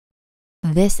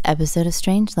This episode of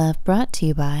StrangeLove brought to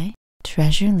you by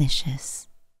tlish.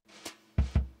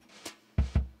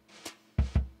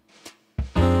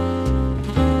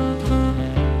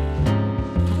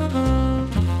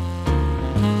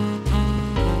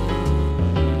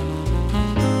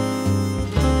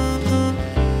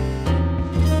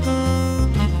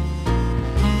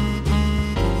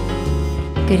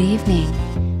 Good evening.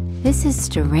 This is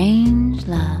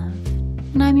StrangeLove,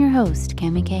 and I'm your host,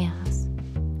 Cami Kaos.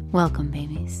 Welcome,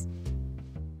 babies.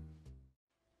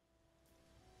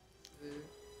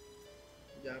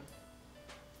 Ya.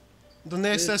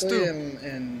 ¿Dónde estás tú?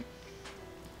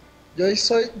 Yo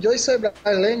soy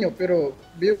brasileño, pero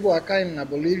vivo acá en la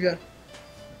Bolivia.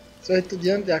 Soy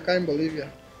estudiante acá en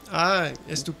Bolivia. Ah,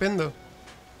 estupendo.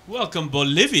 Welcome,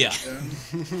 Bolivia.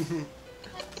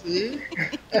 Sí.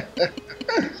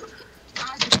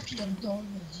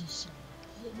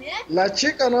 La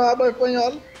chica no habla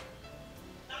español.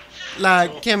 ¿La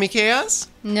Cami Kaos?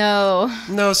 No.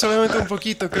 No, solamente un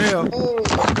poquito, creo. Oh.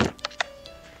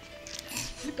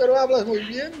 Sí, pero hablas muy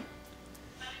bien.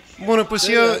 Bueno, pues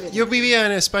yo vivía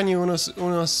en España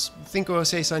unos 5 o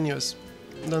 6 años,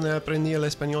 donde aprendí el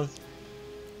español.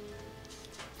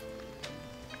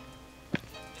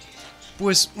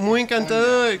 Pues muy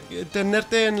encantado de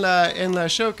tenerte en la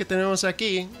show que tenemos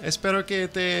aquí. Espero que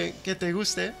te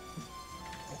guste.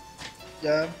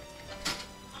 Ya.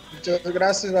 Muchas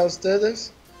gracias a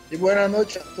ustedes y buenas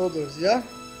noches a todos, ¿ya?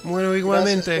 Bueno,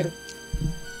 igualmente.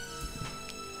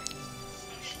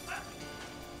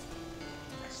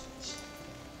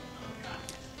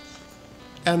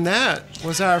 And that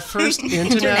was our first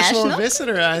international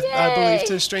visitor, I believe,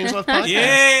 to StrangeLove Podcast.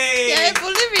 Yay! Yay,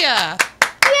 Bolivia!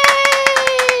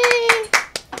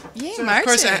 Yay, So Martin. of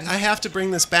course, I have to bring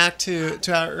this back to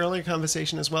our earlier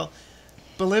conversation as well.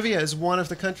 Bolivia is one of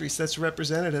the countries that's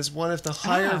represented as one of the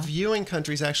higher viewing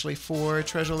countries, actually, for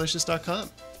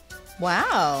TreasureLicious.com.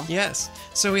 Wow. Yes.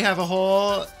 So we have a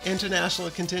whole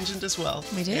international contingent as well.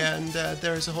 We do. And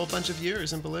there's a whole bunch of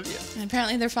viewers in Bolivia. And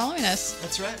apparently they're following us.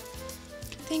 That's right.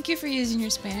 Thank you for using your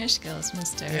Spanish skills,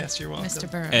 Mr. Yes, you're welcome. Mr.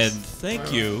 Burroughs. And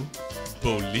thank you,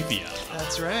 Bolivia.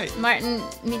 That's right. Martin,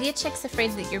 Media Chick's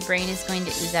afraid that your brain is going to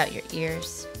ooze out your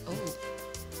ears. Oh.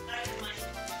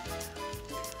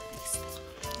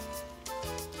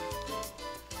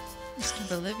 Mr.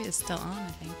 Bolivia is still on,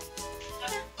 I think.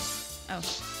 Oh.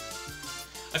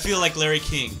 I feel like Larry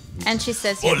King. And she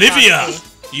says, "You're Bolivia,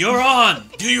 foxy." you're on.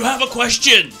 Do you have a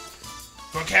question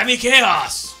for Cami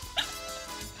Kaos?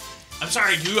 I'm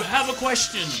sorry, do you have a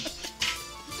question?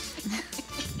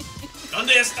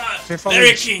 ¿Dónde está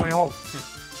Larry King?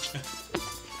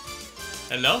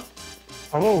 Hello?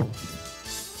 Alô?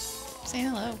 Say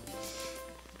hello.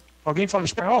 Alguém fala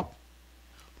espanhol?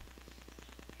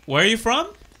 Where are you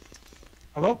from?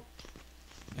 Alô?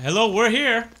 Hello, we're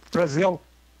here. Brasil.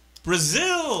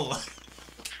 Brazil.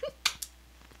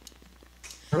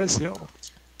 Brasil.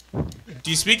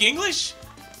 Do you speak English?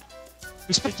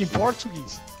 We speak in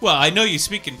Portuguese. Well, I know you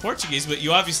speak in Portuguese, but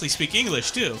you obviously speak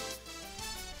English too.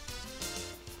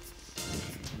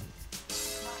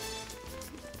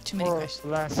 Too many More or questions.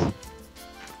 less.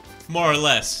 More or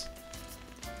less.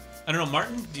 I don't know,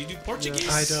 Martin, do you do Portuguese?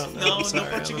 I don't know. No, Sorry, no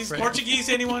I'm Portuguese. afraid. Portuguese,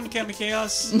 anyone? Cami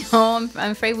Kaos? No,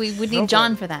 I'm afraid we would need No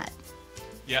John problem. for that.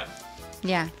 Yeah,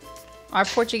 Yeah. Our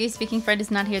Portuguese-speaking friend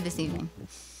is not here this evening.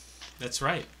 that's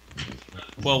right.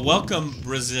 Well, welcome,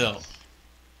 Brazil.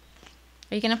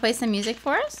 Are you going to play some music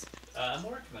for us? I'm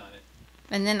working on it.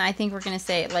 And then I think we're going to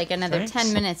say like another Thanks.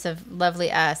 10 minutes of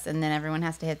lovely us, and then everyone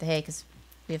has to hit the hay because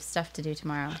we have stuff to do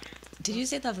tomorrow. Did you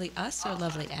say lovely us or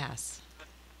lovely ass?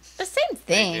 The same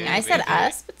thing. Mayday, I said mayday.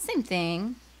 us, but same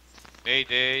thing.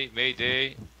 Mayday,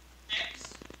 Mayday.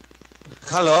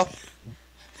 Hello.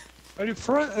 Are you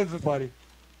from everybody?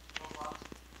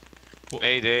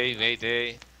 Mayday,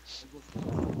 Mayday.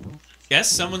 Yes,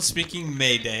 someone's speaking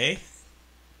Mayday.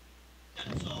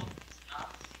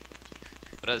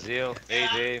 Brasil,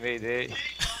 Mayday, Mayday.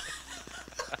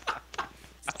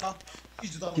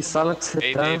 Que sala que você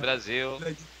Mayday, tá? Brasil.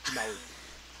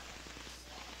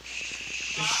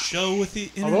 The show with the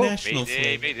international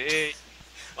Mayday, flavor. Mayday.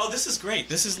 Oh, this is great.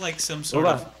 This is like some sort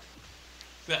Olá. of...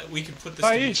 That we can put this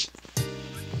País.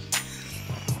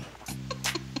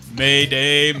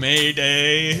 Mayday,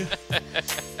 Mayday.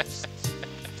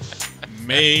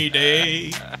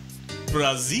 Mayday.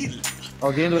 Brazil.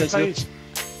 Alguém do Brasil? País.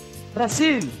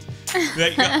 Brasil! There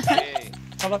you go. Hey.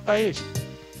 Fala país.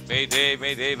 Mayday,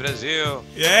 Mayday, Brasil.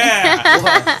 Yeah.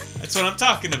 That's what I'm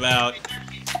talking about.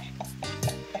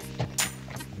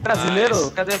 Brasileiro?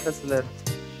 Nice. Cadê o brasileiro?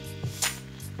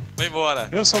 Vai embora.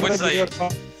 Eu sou Pode sair. brasileiro.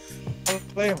 Fala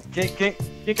aí.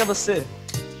 Quem que é você?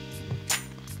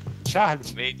 Charlie.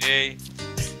 Mayday.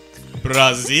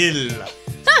 Brazil.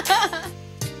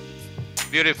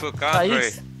 Beautiful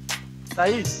country.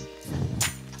 Thaís.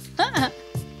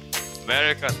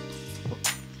 American.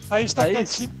 Thaís tá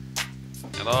Thaís. quietinho.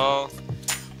 Hello.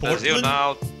 Brazil Portland?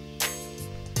 now.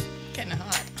 Getting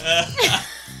hot.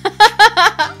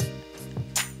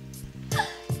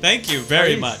 Thank you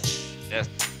very Nice. much. Yes.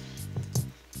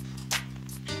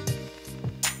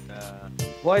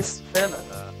 Voz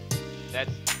fena.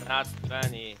 That's not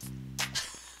funny.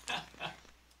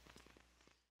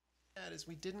 That is,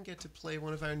 we didn't get to play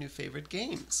one of our new favorite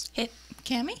games. Hit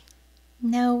Cami?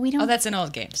 No, we don't. Oh, that's an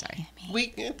old game. Sorry.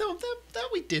 That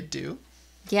we did do.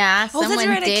 Yeah, Oh, someone that's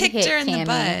right. I did kicked hit her in the Cammy.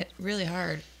 butt really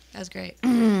hard. That was great.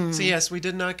 So yes, we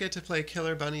did not get to play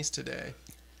Killer Bunnies today,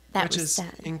 That which was is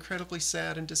sad. incredibly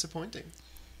sad and disappointing.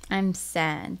 I'm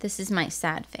sad. This is my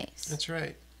sad face. That's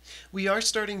right. We are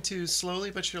starting to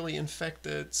slowly but surely infect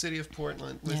the city of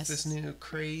Portland with Yes. this new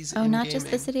craze. Oh, in not just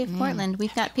the gaming. city of Portland.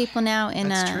 We've got people now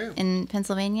That's true. in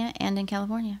Pennsylvania and in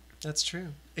California. That's true.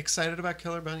 Excited about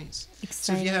Killer Bunnies. So if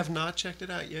Excited. you have not checked it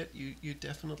out yet, you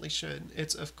definitely should.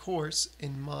 It's, of course,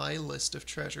 in my list of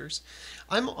treasures.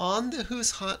 I'm on the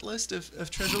Who's Hot list of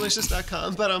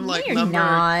TreasureLicious.com, but I'm like you're number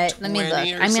not. 20 Let me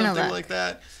look. or I'm gonna something look. like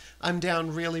that. I'm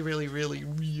down really, really, really,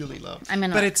 really low. I'm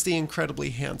gonna But look. it's the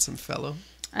incredibly handsome fellow.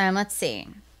 Let's see.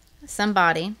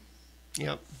 Somebody.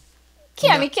 Yep.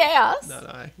 Cami Kaos. Not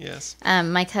I. Yes.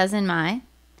 My cousin Mai.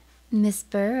 Miss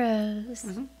Burrows.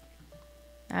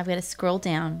 I've got to scroll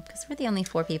down because we're the only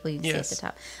 4 people you can see Yes. at the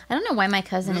top. I don't know why my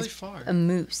cousin Really is far. a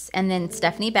moose. And then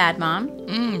Stephanie Bad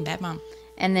Mom. Bad mom.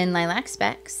 And then Lilac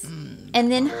Specs. And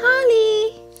then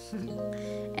Holly.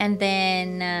 And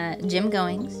then Jim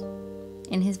Goings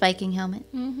in his Viking helmet.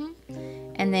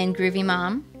 And then Groovy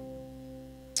Mom.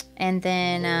 And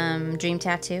then Dream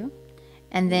Tattoo.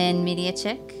 And then Media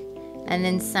Chick. And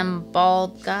then some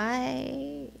bald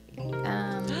guy.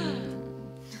 I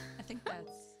think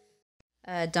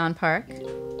that's. Don Park.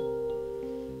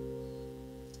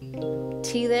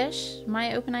 Tlish,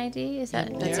 my open ID. Is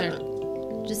that that's Yeah.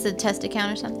 our just a test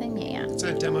account or something? Yeah. It's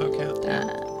a demo account.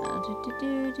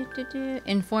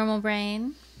 Informal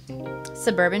Brain.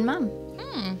 Suburban Mom.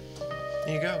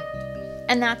 There you go.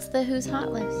 And that's the Who's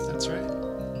Hot list. That's right.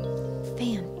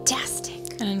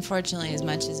 Fantastic. And unfortunately, as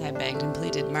much as I begged and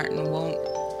pleaded, Martin won't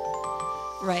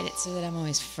write it so that I'm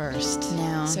always first.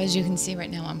 No. So as you can see right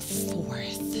now, I'm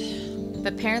 4th.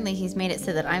 But apparently he's made it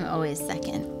so that I'm always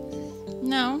second.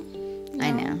 No.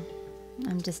 I know.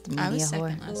 I'm just a media I was whore.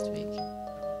 second last week.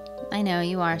 I know,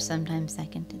 you are sometimes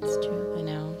second. It's true. I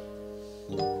know.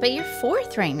 But you're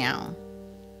 4th right now.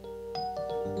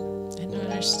 I don't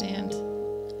understand.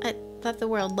 I thought the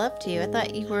world loved you. I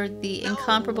thought you were the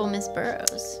incomparable Miss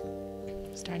Burrows.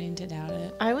 Starting to doubt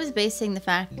it. I was basing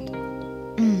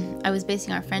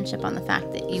our friendship on the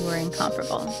fact that you were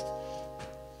incomparable.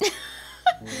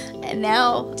 And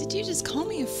now, Did you just call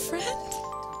me a friend?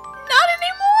 not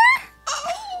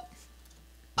anymore.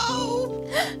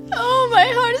 Oh, my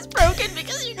heart is broken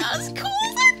because you're not as cool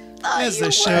as I thought As you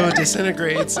the show were.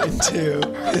 disintegrates into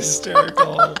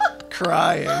hysterical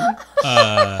crying.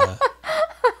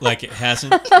 Like it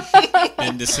hasn't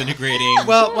been disintegrating.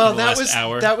 Well, for the that last was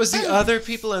hour. that was the other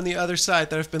people on the other side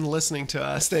that have been listening to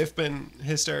us. They've been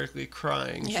hysterically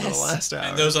crying for the Yes. last hour.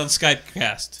 And those on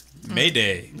Skypecast.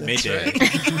 Mayday, Mayday,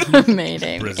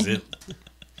 Mayday. Brazil.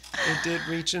 It did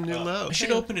reach a new low. I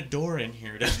should open a door in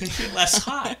here to make it less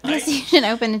hot. Yes, Right? you should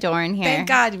open a door in here. Thank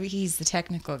God he's the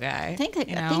technical guy. Thank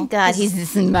you know? thank God he's a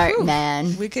smart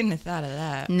man. We couldn't have thought of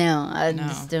that. No, I No.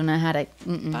 just don't know how to.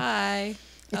 Bye.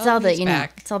 It's Oh, all the he's you know.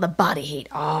 back. It's all the body heat.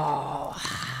 Oh,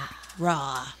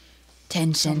 Raw.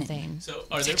 tension. Something. So,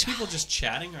 are there people just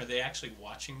chatting? Are they actually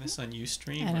watching this on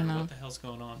Ustream? I don't or know. What the hell's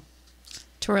going on?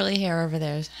 Twirly hair over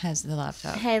there has the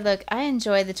laptop. Hey, look, I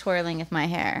enjoy the twirling of my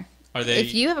hair. Are they?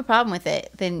 If you have a problem with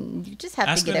it, then you just have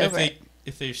ask to them get if over it.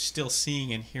 if they're still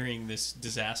seeing and hearing this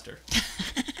disaster.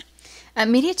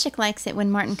 Media Chick likes it when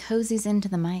Martin cozies into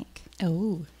the mic.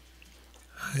 Oh.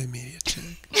 Hi, Media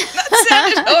Chick. That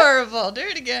sounded horrible. Do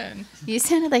it again. You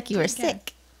sounded like you were Okay.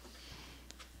 sick.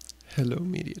 Hello,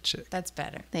 Media Chick. That's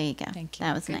better. There you go. Thank you.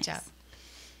 That was Good nice. job.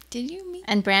 Did you meet?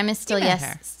 And Bram is still You met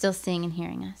her. still seeing and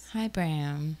hearing us. Hi,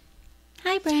 Bram.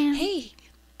 Hi, Bram. Hey,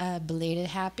 belated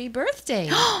happy birthday.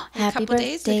 Happy couple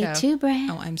days birthday ago. to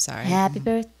Bram. Oh, I'm sorry. Happy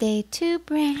birthday to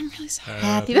Bram. I'm really sorry.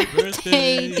 Happy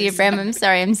birthday, dear Bram. I'm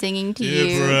sorry, I'm singing to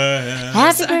you. Bram.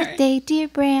 Happy Sorry. birthday, dear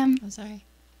Bram. I'm sorry.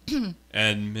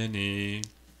 And many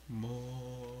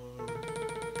more.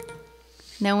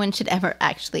 No one should ever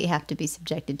actually have to be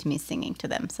subjected to me singing to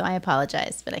them, so I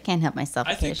apologize, but I can't help myself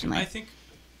I occasionally. think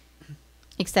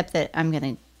Except that I'm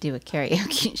going to do a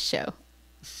karaoke show.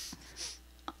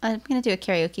 I'm going to do a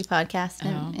karaoke podcast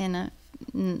in a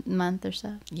month or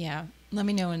so. Yeah. Let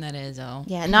me know when that is.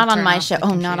 Yeah, not on my show.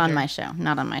 Oh, not on my show.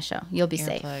 Not on my show. You'll be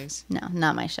Earplugs. safe. No,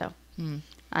 not my show.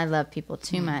 I love people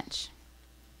too much.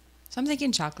 So I'm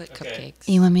thinking chocolate cupcakes.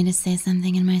 You want me to say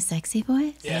something in my sexy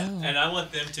voice? Yeah, and I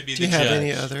want them to be Do the you have judge.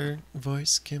 any other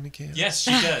voice, Cami Kaos? Yes,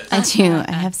 she does. I do.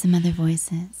 I have some other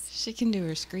voices. She can do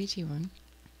her screechy one.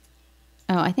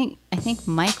 Oh, I think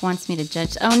Mike wants me to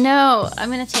judge. Oh no, I'm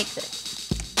gonna take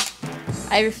this.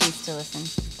 I refuse to listen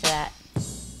to that.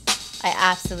 I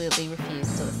absolutely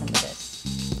refuse to listen to this.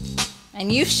 And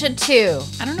you should too.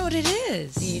 I don't know what it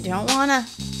is. You don't wanna.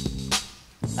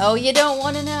 Oh, you don't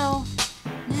wanna know.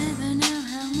 Never know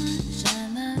how much I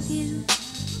love you.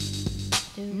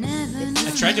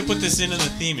 I tried to put this in the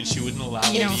theme, and she wouldn't allow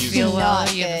me You to don't use feel it. well.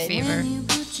 Not You have a good. fever.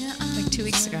 Like 2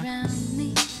 weeks ago. Not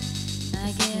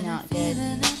good.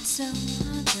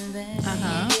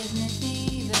 Uh-huh.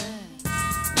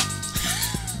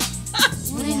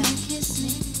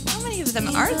 How many of them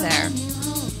are there?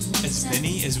 As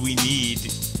many as we need.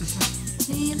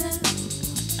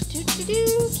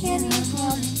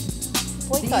 Cami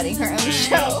boycotting her own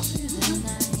show.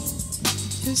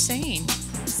 Who's singing?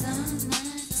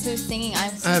 Who's singing?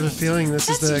 I'm I have a feeling this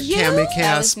is That's the you? Cami That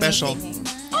Kaos was me special. singing.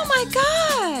 Oh my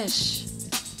gosh.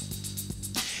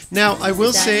 Now, I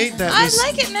will say I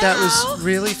like it that now. was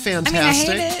really I fantastic.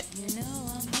 mean, I hate it.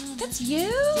 That's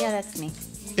you? Yeah, that's me.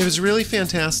 It was really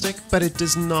fantastic, but it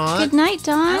does not. Good night,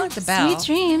 Dawn. I like the bell. Sweet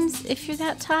dreams. If you're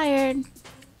that tired,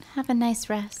 have a nice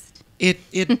rest. It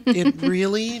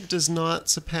really does not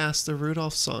surpass the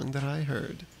Rudolph song that I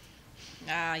heard.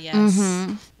 Ah, yes.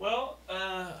 Mm-hmm. Well,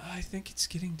 I think it's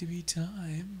getting to be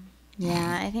time.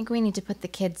 Yeah, I think we need to put the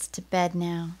kids to bed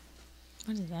now.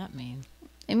 What does that mean?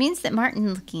 It means that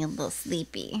Martin's looking a little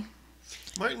sleepy.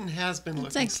 Martin has been It's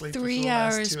looking like sleepy 3 for the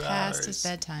last hours 2 past hours. his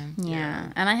bedtime.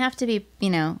 Yeah. And I have to be,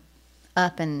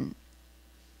 up and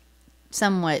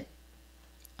somewhat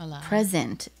Alive.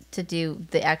 present to do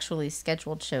the actually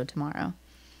scheduled show tomorrow.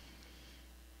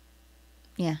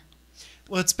 Yeah.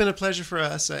 Well, it's been a pleasure for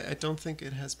us. I don't think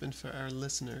it has been for our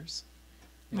listeners.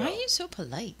 Why are you so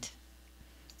polite?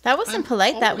 That wasn't I'm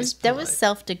polite. That always was polite.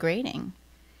 self-degrading.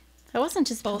 That wasn't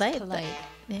just Both polite. polite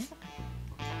Yeah.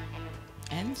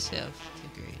 and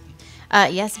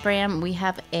self-degrading. Yes, Bram, we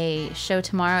have a show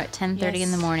tomorrow at 10:30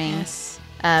 in the morning Yes.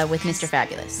 with Mr.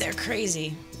 Fabulous. They're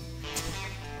crazy.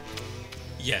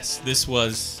 Yes, this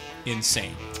was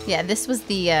insane. Yeah, this was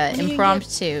the When are you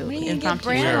impromptu. When are you gonna get impromptu.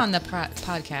 Bram on the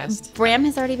podcast? Bram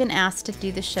has already been asked to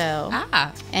do the show,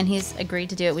 Ah, and he's agreed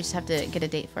to do it. We just have to get a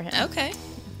date for him. okay.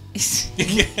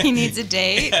 He needs a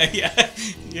date. Yeah.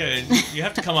 You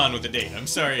have to come on with a date. I'm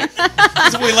sorry.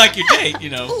 Because if we like your date,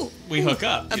 we hook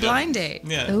up. A blind date.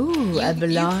 Yeah. Ooh, a You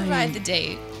blind. provide the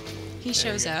date. He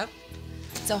shows go. up.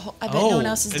 It's a whole, I bet no one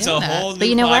else is it's doing a that. whole new But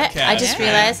you know what? podcast. I just Yeah.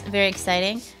 realized, very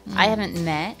exciting. I haven't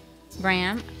met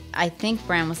Bram. I think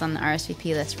Bram was on the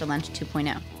RSVP list for Lunch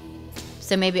 2.0.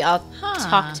 So maybe I'll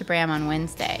talk to Bram on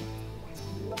Wednesday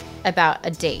about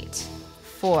a date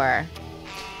for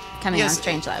coming Yes, on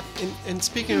StrangeLove. And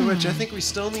speaking of which, I think we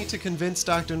still need to convince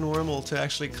Dr. Normal to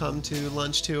actually come to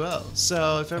Lunch 2.0.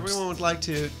 So if everyone would like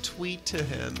to tweet to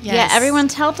him. Yes. Yeah, everyone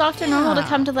tell Dr. Normal to Yeah.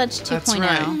 come to Lunch 2.0. That's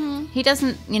right. He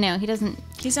doesn't, he doesn't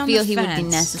He's on feel the he would be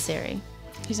fence. necessary.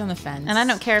 He's on the fence. And I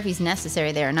don't care if he's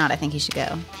necessary there or not. I think he should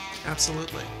go.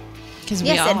 Absolutely. Because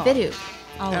Yes, at Vidu.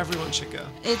 Everyone should go.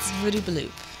 It's Voodoo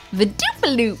Bloop.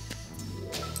 Vidoopaloop.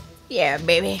 Yeah,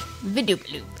 baby.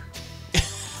 Vidoopaloop.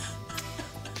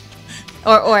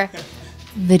 or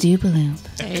Vidoopaloop.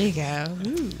 There you go.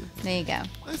 There you go.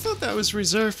 I thought that was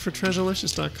reserved for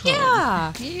TreasureLicious.com.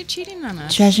 Yeah. You're cheating on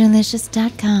us.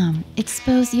 TreasureLicious.com.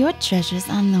 Expose your treasures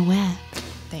on the web.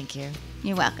 Thank you.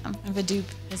 You're welcome. And Voodoo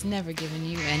has never given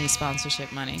you any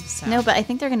sponsorship money. So No, but I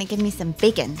think they're going to give me some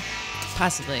bacon.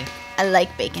 possibly. I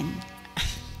like bacon.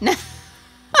 No.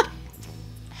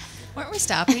 Weren't we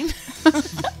stopping?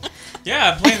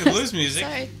 Yeah, I'm playing the blues music.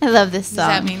 Sorry. I love this Does song.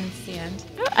 that mean it's the end?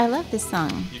 Oh, I love this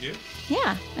song. You do?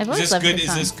 Yeah, I've Is always this loved good? this Is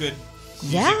song. this good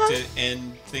music Yeah. to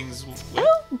end things with?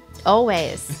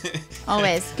 Always.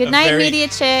 Always. Good A night, very Media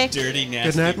Chick. Dirty,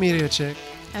 nasty. Good night, Media Chick.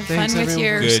 Have Thanks, fun with everyone,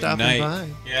 your for Good stopping night. by.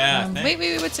 Yeah.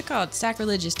 wait, what's it called?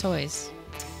 Sacrilegious toys.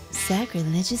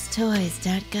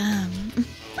 SacrilegiousToys.com.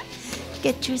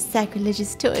 Get your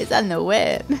sacrilegious toys on the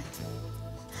web.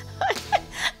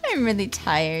 I'm really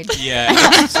tired. Yeah,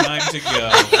 it's time to go.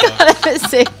 Got up at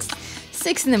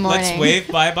 6 in the morning. Let's wave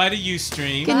bye-bye to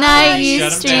Ustream. Good night,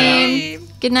 Shut 'em Ustream.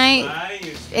 Good night, down. Bye,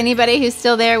 Ustream. anybody who's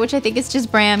still there, which I think is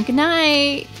just Bram. Good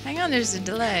night. Hang on, there's a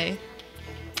delay.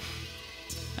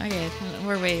 Okay,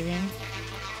 we're waving.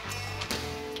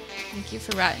 Thank you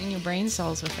for rotting your brain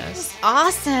cells with us.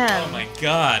 Awesome. Oh my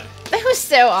god. That was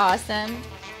so awesome.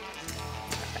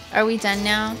 Are we done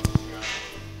now?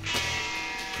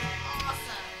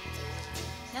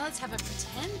 Now let's have a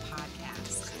pretend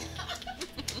podcast.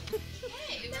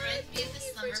 Hey, it reminds me of the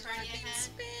slumber party I had.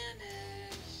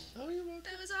 Spanish. Oh, you're welcome.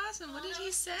 That was awesome. What did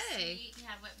he say? Yeah,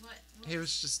 what He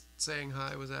was just saying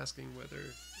hi. Was asking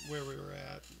where we were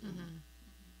at.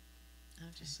 Okay.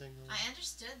 Just saying hello. I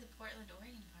understood the Portland,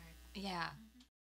 Oregon part. Yeah.